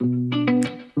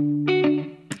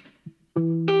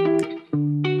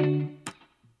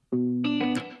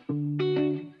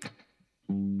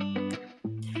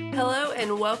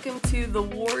to The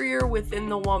Warrior Within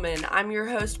the Woman. I'm your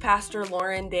host, Pastor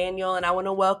Lauren Daniel, and I want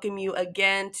to welcome you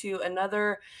again to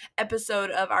another episode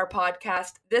of our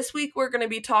podcast. This week, we're going to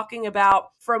be talking about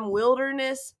From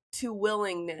Wilderness to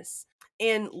Willingness.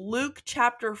 In Luke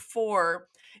chapter 4,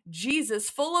 Jesus,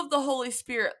 full of the Holy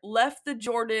Spirit, left the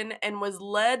Jordan and was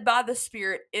led by the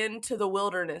Spirit into the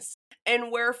wilderness,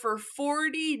 and where for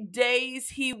 40 days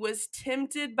he was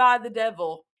tempted by the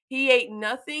devil. He ate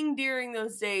nothing during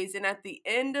those days, and at the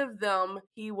end of them,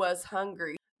 he was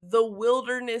hungry. The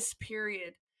wilderness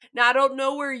period. Now, I don't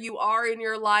know where you are in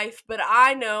your life, but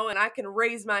I know, and I can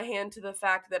raise my hand to the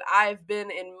fact that I've been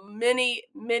in many,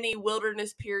 many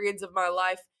wilderness periods of my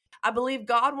life. I believe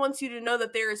God wants you to know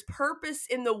that there is purpose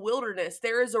in the wilderness.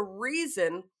 There is a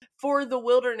reason for the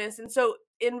wilderness. And so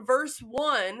in verse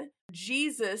 1,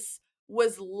 Jesus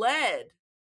was led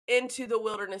into the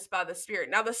wilderness by the Spirit.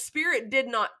 Now, the Spirit did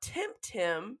not tempt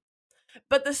him,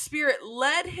 but the Spirit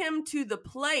led him to the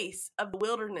place of the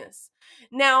wilderness.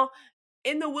 Now,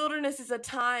 in the wilderness is a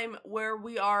time where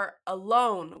we are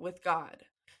alone with God.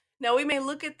 Now, we may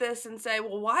look at this and say,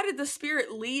 well, why did the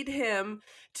Spirit lead him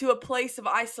to a place of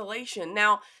isolation?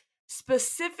 Now,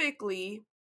 specifically,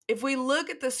 if we look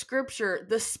at the scripture,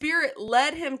 the Spirit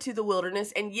led him to the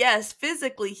wilderness, and yes,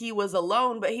 physically he was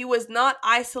alone, but he was not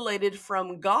isolated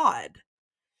from God.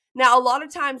 Now, a lot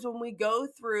of times when we go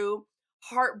through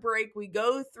heartbreak, we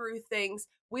go through things,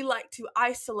 we like to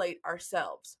isolate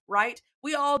ourselves, right?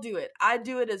 We all do it. I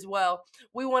do it as well.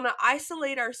 We want to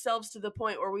isolate ourselves to the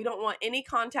point where we don't want any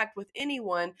contact with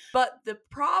anyone. But the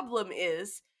problem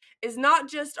is not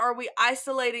just are we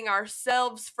isolating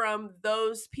ourselves from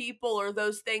those people or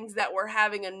those things that were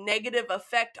having a negative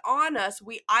effect on us,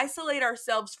 we isolate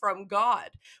ourselves from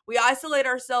God. We isolate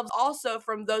ourselves also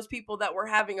from those people that were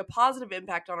having a positive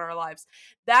impact on our lives.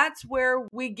 That's where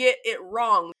we get it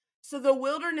wrong. So the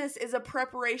wilderness is a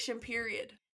preparation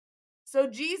period. So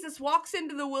Jesus walks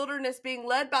into the wilderness being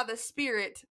led by the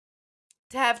Spirit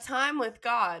to have time with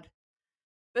God.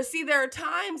 But see, there are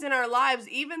times in our lives,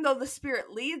 even though the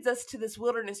Spirit leads us to this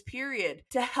wilderness period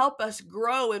to help us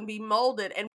grow and be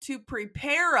molded and to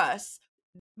prepare us.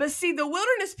 But see, the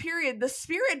wilderness period, the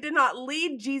Spirit did not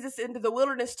lead Jesus into the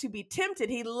wilderness to be tempted.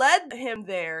 He led him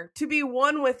there to be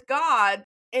one with God.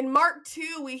 In Mark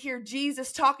 2, we hear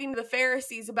Jesus talking to the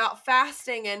Pharisees about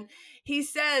fasting, and he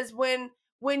says,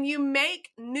 when you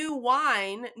make new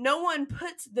wine, no one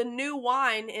puts the new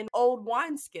wine in old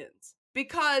wineskins,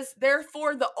 because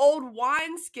therefore the old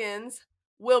wineskins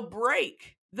will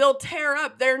break. They'll tear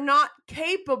up. They're not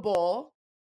capable.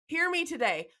 Hear me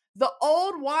today. The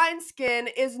old wineskin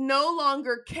is no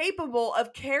longer capable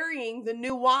of carrying the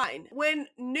new wine. When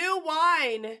new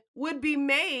wine would be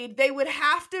made, they would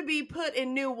have to be put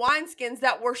in new wineskins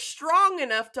that were strong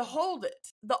enough to hold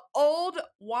it. The old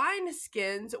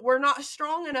wineskins were not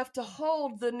strong enough to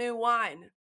hold the new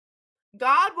wine.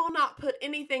 God will not put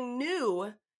anything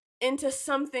new into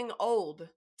something old,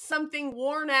 something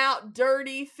worn out,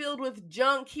 dirty, filled with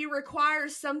junk. He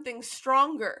requires something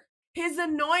stronger. His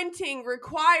anointing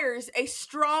requires a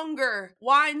stronger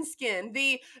wineskin.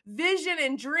 The vision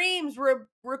and dreams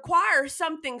require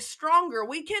something stronger.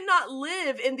 We cannot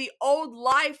live in the old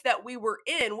life that we were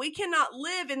in. We cannot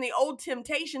live in the old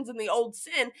temptations and the old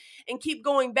sin and keep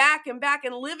going back and back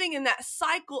and living in that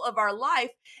cycle of our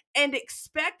life and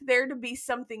expect there to be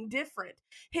something different.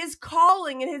 His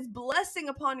calling and his blessing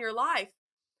upon your life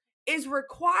is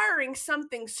requiring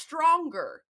something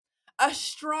stronger, a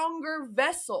stronger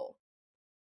vessel.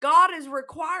 God is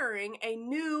requiring a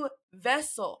new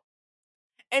vessel.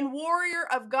 And warrior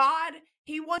of God,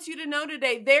 he wants you to know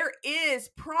today, there is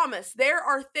promise. There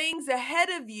are things ahead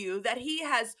of you that he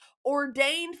has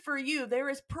ordained for you. There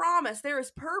is promise. There is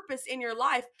purpose in your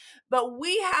life, but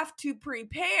we have to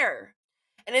prepare.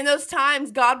 And in those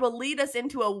times, God will lead us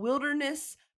into a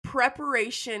wilderness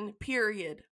preparation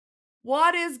period.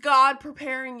 What is God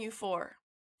preparing you for?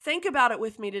 Think about it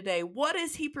with me today. What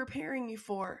is he preparing you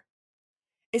for?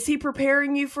 Is he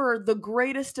preparing you for the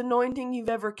greatest anointing you've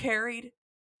ever carried?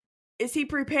 Is he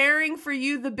preparing for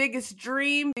you the biggest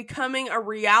dream becoming a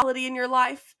reality in your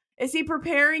life? Is he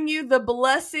preparing you the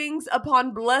blessings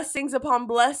upon blessings upon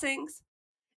blessings?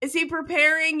 Is he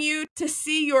preparing you to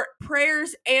see your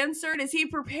prayers answered? Is he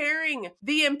preparing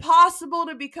the impossible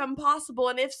to become possible?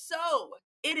 And if so,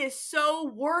 it is so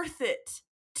worth it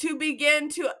to begin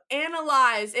to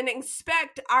analyze and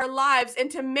inspect our lives and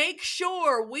to make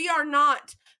sure we are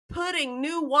not putting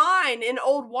new wine in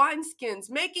old wineskins,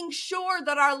 making sure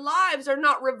that our lives are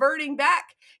not reverting back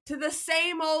to the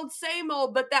same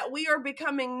old, but that we are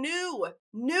becoming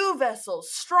new vessels,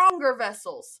 stronger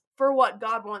vessels for what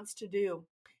God wants to do.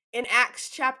 In Acts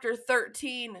chapter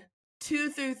 13,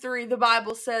 2-3, the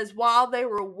Bible says, while they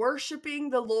were worshiping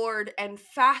the Lord and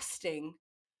fasting,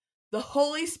 the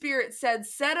Holy Spirit said,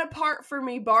 "Set apart for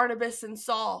me Barnabas and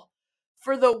Saul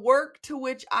for the work to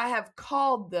which I have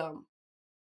called them."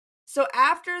 So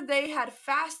after they had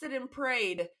fasted and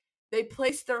prayed, they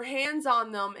placed their hands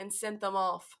on them and sent them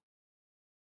off.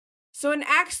 So in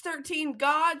Acts 13,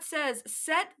 God says,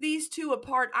 set these two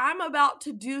apart. I'm about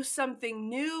to do something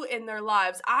new in their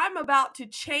lives. I'm about to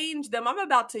change them. I'm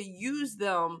about to use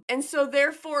them. And so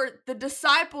therefore, the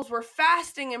disciples were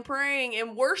fasting and praying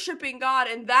and worshiping God.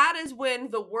 And that is when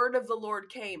the word of the Lord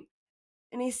came.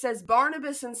 And he says,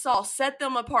 Barnabas and Saul, set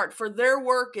them apart, for their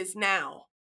work is now.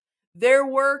 Their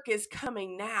work is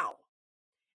coming now.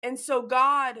 And so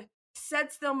God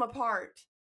sets them apart.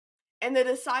 And the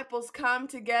disciples come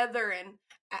together,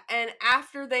 and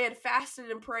after they had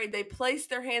fasted and prayed, they place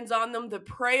their hands on them to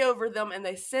pray over them, and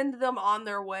they send them on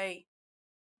their way.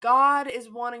 God is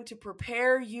wanting to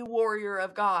prepare you, warrior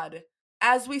of God.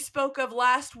 As we spoke of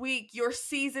last week, your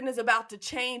season is about to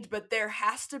change, but there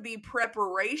has to be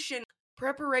preparation.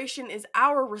 Preparation is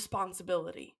our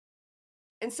responsibility.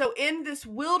 And so in this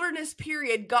wilderness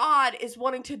period, God is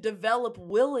wanting to develop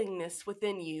willingness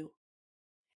within you.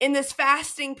 In this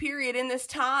fasting period, in this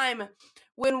time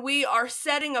when we are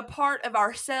setting apart of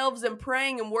ourselves and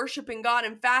praying and worshiping God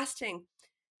and fasting,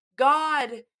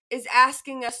 God is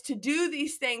asking us to do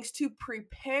these things to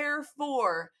prepare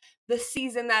for the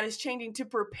season that is changing, to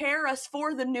prepare us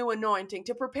for the new anointing,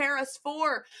 to prepare us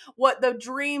for what the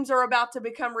dreams are about to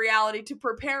become reality, to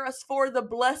prepare us for the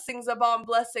blessings upon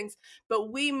blessings.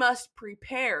 But we must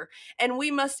prepare, and we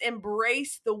must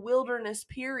embrace the wilderness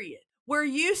period, where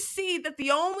you see that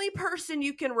the only person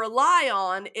you can rely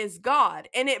on is God,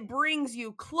 and it brings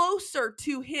you closer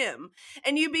to Him,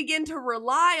 and you begin to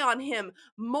rely on Him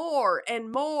more and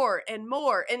more and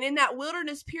more. And in that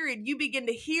wilderness period, you begin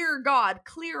to hear God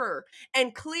clearer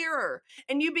and clearer,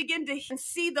 and you begin to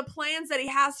see the plans that He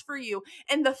has for you.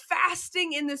 And the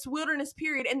fasting in this wilderness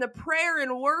period and the prayer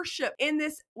and worship in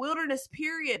this wilderness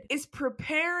period is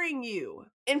preparing you.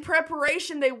 In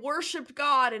preparation, they worshiped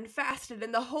God and fasted,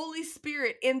 and the Holy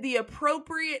Spirit in the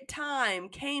appropriate time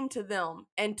came to them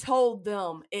and told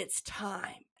them it's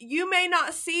time. You may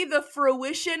not see the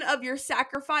fruition of your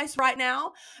sacrifice right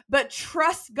now, but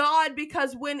trust God,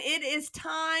 because when it is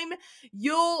time,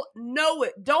 you'll know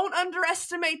it. Don't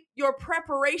underestimate your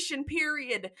preparation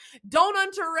period. Don't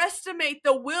underestimate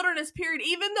the wilderness period,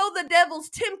 even though the devil's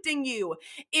tempting you.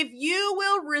 If you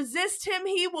will resist him,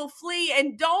 he will flee.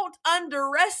 And don't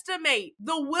underestimate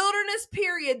the wilderness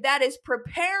period that is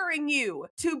preparing you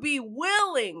to be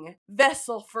willing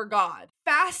vessel for God.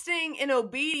 Fasting in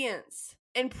obedience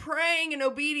and praying in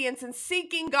obedience and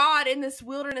seeking God in this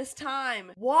wilderness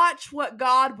time. Watch what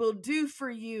God will do for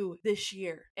you this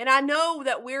year. And I know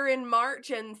that we're in March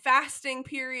and fasting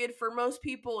period for most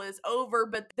people is over,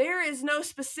 but there is no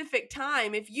specific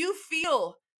time. If you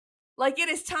feel like it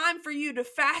is time for you to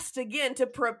fast again, to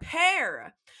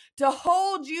prepare, to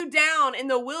hold you down in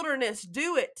the wilderness,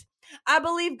 do it. I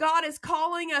believe God is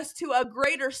calling us to a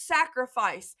greater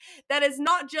sacrifice that is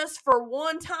not just for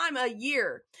one time a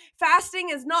year. Fasting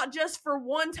is not just for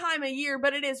one time a year,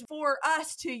 but it is for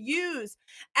us to use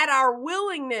at our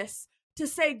willingness to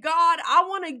say, God, I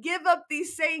want to give up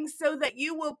these things so that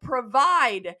you will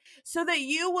provide, so that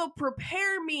you will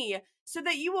prepare me, so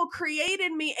that you will create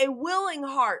in me a willing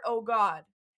heart, oh God.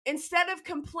 Instead of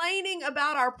complaining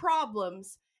about our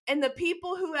problems and the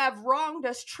people who have wronged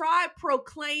us, try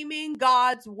proclaiming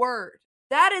God's word.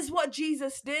 That is what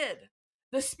Jesus did.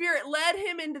 The Spirit led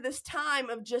him into this time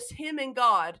of just him and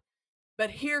God.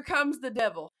 But here comes the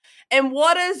devil. And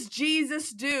what does Jesus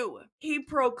do? He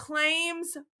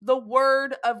proclaims the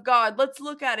word of God. Let's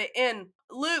look at it in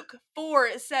Luke 4.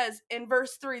 It says in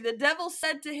verse 3, the devil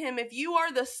said to him, if you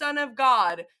are the Son of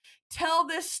God, tell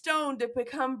this stone to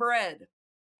become bread.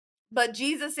 But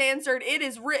Jesus answered, it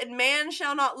is written, man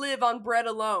shall not live on bread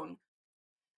alone.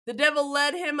 The devil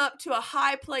led him up to a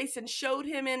high place and showed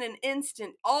him in an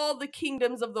instant all the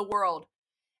kingdoms of the world.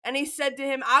 And he said to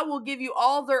him, I will give you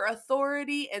all their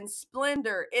authority and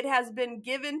splendor. It has been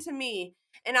given to me,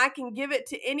 and I can give it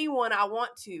to anyone I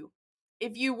want to.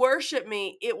 If you worship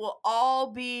me, it will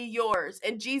all be yours.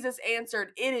 And Jesus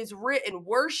answered, it is written,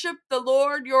 worship the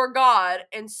Lord your God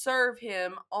and serve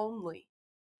him only.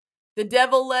 The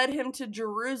devil led him to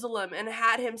Jerusalem and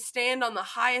had him stand on the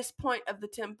highest point of the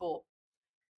temple.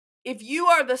 If you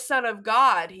are the Son of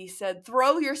God, he said,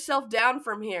 throw yourself down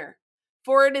from here.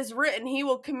 For it is written, he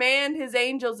will command his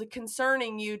angels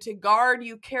concerning you to guard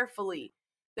you carefully.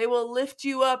 They will lift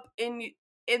you up in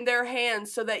their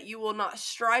hands so that you will not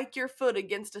strike your foot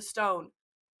against a stone.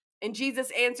 And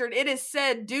Jesus answered, "It is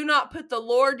said, do not put the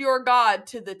Lord your God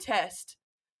to the test."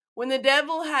 When the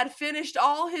devil had finished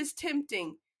all his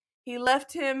tempting, he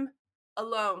left him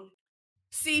alone.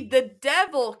 See, the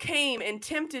devil came and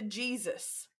tempted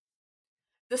Jesus.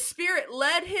 The Spirit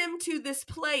led him to this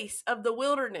place of the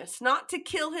wilderness, not to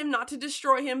kill him, not to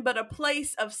destroy him, but a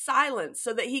place of silence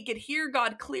so that he could hear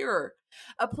God clearer,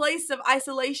 a place of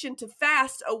isolation to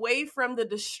fast away from the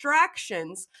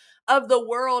distractions of the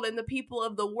world and the people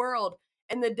of the world.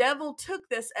 And the devil took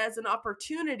this as an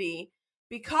opportunity.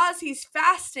 Because he's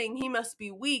fasting, he must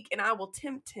be weak, and I will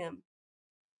tempt him.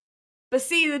 But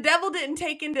see, the devil didn't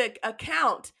take into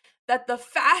account that the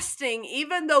fasting,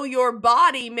 even though your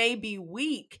body may be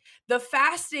weak, the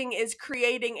fasting is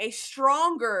creating a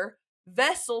stronger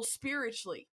vessel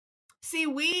spiritually. See,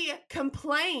 we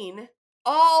complain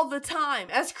all the time.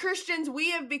 As Christians,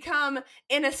 we have become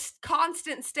in a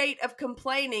constant state of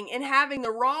complaining, and having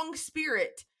the wrong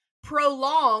spirit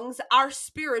prolongs our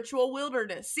spiritual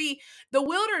wilderness. See, the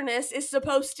wilderness is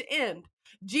supposed to end.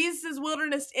 Jesus'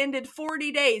 wilderness ended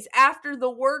 40 days after the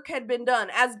work had been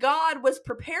done, as God was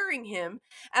preparing him,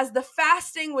 as the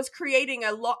fasting was creating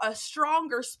a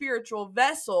stronger spiritual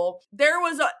vessel. There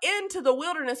was an end to the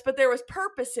wilderness, but there was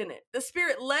purpose in it. The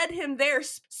Spirit led him there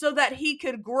so that he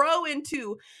could grow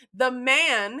into the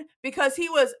man, because he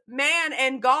was man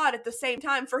and God at the same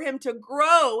time, for him to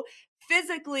grow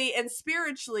physically and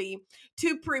spiritually,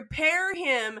 to prepare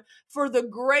him for the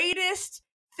greatest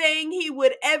thing he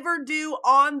would ever do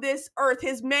on this earth,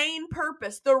 his main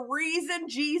purpose, the reason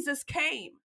Jesus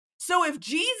came. So if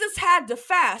Jesus had to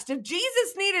fast, if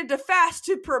Jesus needed to fast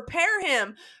to prepare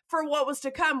him for what was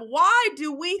to come, why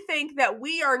do we think that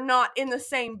we are not in the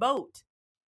same boat?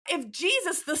 If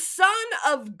Jesus, the Son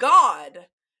of God,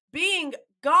 being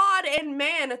God and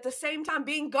man at the same time,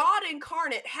 being God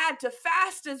incarnate, had to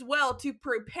fast as well to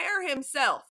prepare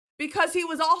himself, because he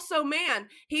was also man,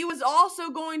 he was also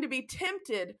going to be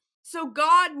tempted. So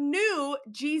God knew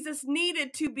Jesus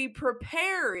needed to be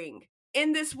preparing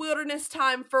in this wilderness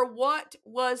time for what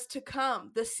was to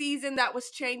come, the season that was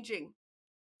changing.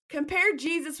 Compare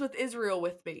Jesus with Israel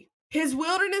with me. His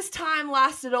wilderness time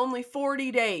lasted only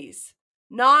 40 days,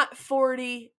 not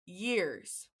 40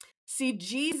 years. See,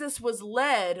 Jesus was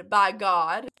led by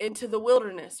God into the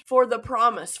wilderness for the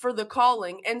promise, for the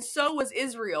calling, and so was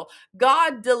Israel.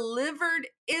 God delivered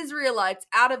Israelites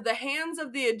out of the hands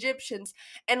of the Egyptians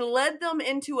and led them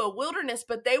into a wilderness,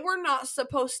 but they were not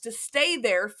supposed to stay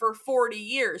there for 40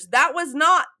 years. That was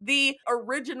not the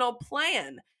original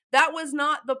plan. That was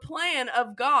not the plan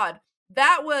of God.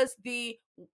 That was the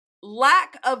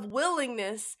lack of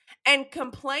willingness and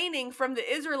complaining from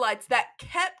the Israelites that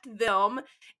kept them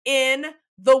in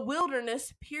the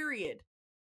wilderness period.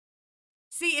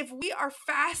 See, if we are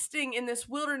fasting in this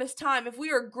wilderness time, if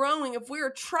we are growing, if we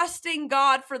are trusting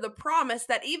God for the promise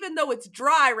that even though it's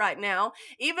dry right now,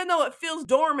 even though it feels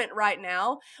dormant right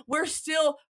now, we're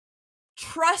still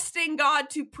trusting God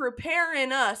to prepare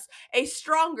in us a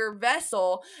stronger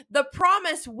vessel, the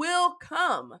promise will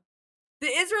come. The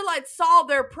Israelites saw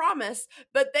their promise,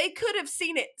 but they could have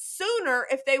seen it sooner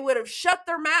if they would have shut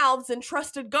their mouths and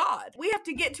trusted God. We have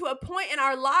to get to a point in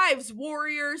our lives,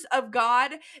 warriors of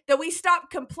God, that we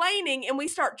stop complaining and we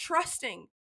start trusting.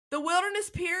 The wilderness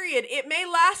period, it may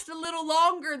last a little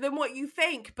longer than what you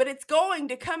think, but it's going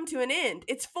to come to an end.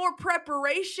 It's for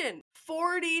preparation.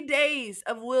 40 days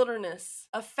of wilderness,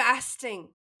 of fasting,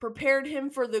 prepared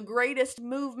him for the greatest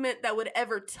movement that would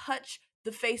ever touch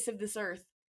the face of this earth.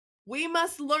 We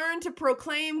must learn to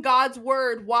proclaim God's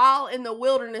word while in the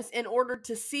wilderness in order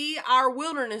to see our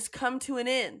wilderness come to an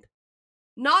end.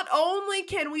 Not only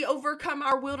can we overcome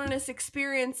our wilderness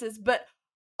experiences, but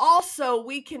also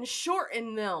we can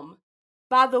shorten them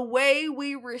by the way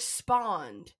we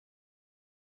respond.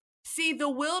 See, the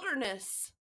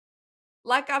wilderness,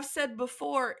 like I've said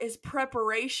before, is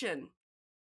preparation.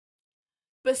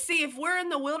 But see, if we're in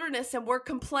the wilderness and we're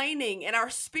complaining and our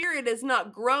spirit is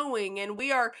not growing and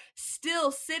we are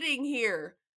still sitting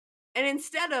here, and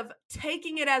instead of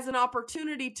taking it as an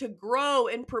opportunity to grow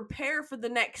and prepare for the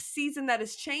next season that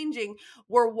is changing,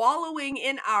 we're wallowing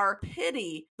in our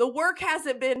pity. The work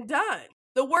hasn't been done.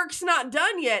 The work's not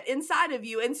done yet inside of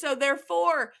you. And so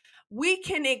therefore, we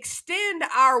can extend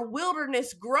our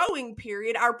wilderness growing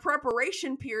period, our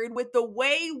preparation period, with the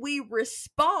way we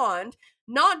respond,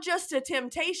 not just to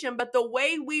temptation, but the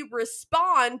way we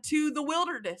respond to the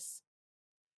wilderness.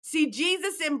 See,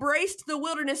 Jesus embraced the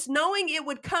wilderness knowing it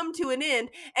would come to an end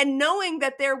and knowing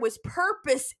that there was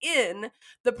purpose in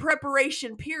the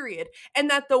preparation period and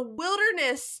that the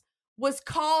wilderness was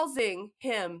causing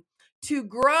him to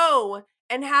grow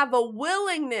and have a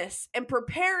willingness and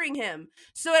preparing him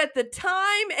so at the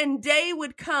time and day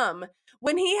would come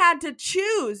when he had to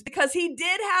choose, because he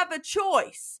did have a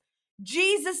choice.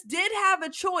 Jesus did have a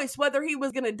choice whether he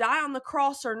was going to die on the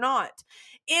cross or not.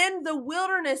 In the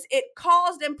wilderness, it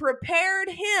caused and prepared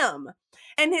him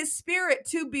and his spirit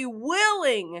to be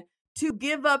willing to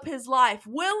give up his life,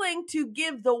 willing to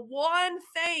give the one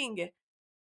thing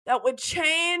that would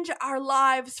change our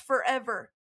lives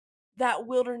forever, that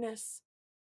wilderness.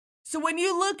 So when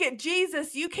you look at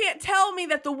Jesus, you can't tell me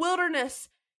that the wilderness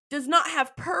does not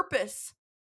have purpose.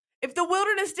 If the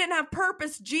wilderness didn't have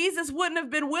purpose, Jesus wouldn't have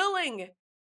been willing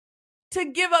to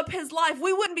give up his life.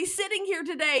 We wouldn't be sitting here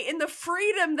today in the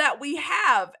freedom that we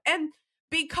have. And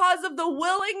because of the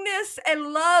willingness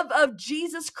and love of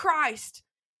Jesus Christ.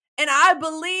 And I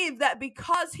believe that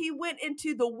because he went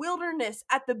into the wilderness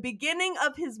at the beginning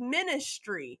of his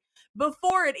ministry,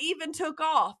 before it even took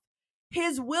off,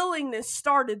 his willingness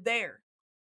started there.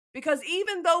 Because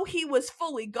even though he was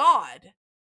fully God,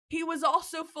 he was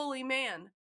also fully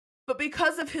man. But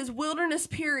because of his wilderness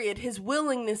period, his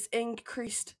willingness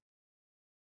increased.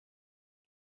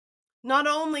 Not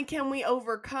only can we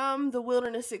overcome the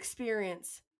wilderness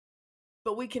experience,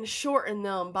 but we can shorten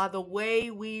them by the way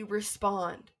we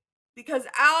respond. Because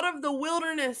out of the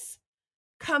wilderness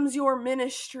comes your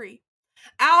ministry.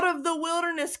 Out of the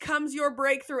wilderness comes your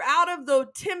breakthrough. Out of the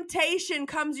temptation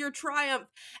comes your triumph.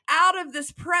 Out of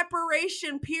this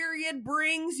preparation period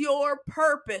brings your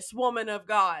purpose, woman of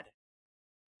God.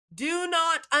 Do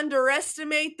not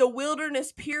underestimate the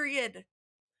wilderness period,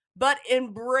 but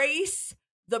embrace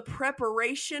the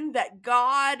preparation that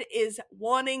God is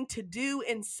wanting to do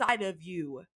inside of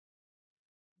you.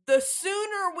 The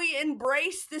sooner we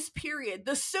embrace this period,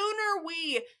 the sooner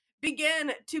we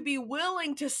begin to be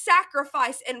willing to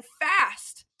sacrifice and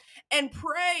fast and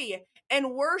pray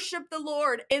and worship the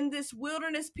Lord in this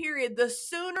wilderness period, the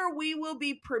sooner we will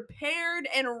be prepared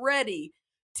and ready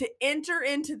to enter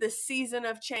into the season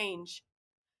of change.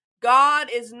 God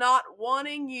is not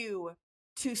wanting you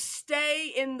to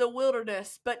stay in the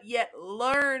wilderness, but yet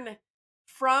learn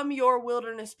from your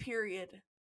wilderness period.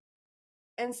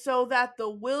 And so that the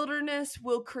wilderness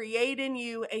will create in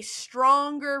you a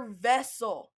stronger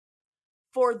vessel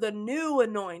for the new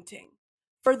anointing,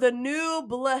 for the new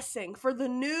blessing, for the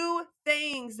new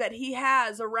things that he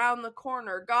has around the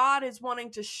corner. God is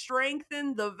wanting to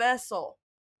strengthen the vessel.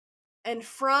 And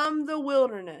from the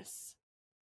wilderness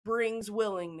brings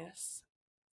willingness.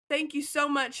 Thank you so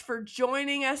much for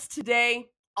joining us today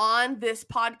on this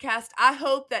podcast. I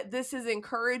hope that this has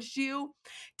encouraged you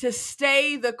to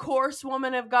stay the course,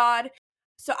 woman of God.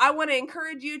 So I want to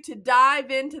encourage you to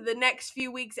dive into the next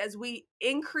few weeks as we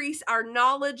increase our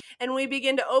knowledge and we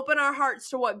begin to open our hearts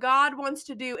to what God wants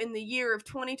to do in the year of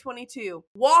 2022.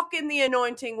 Walk in the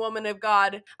anointing, woman of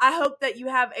God. I hope that you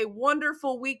have a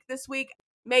wonderful week this week.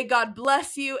 May God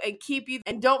bless you and keep you.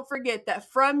 And don't forget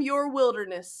that from your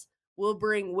wilderness will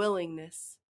bring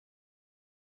willingness.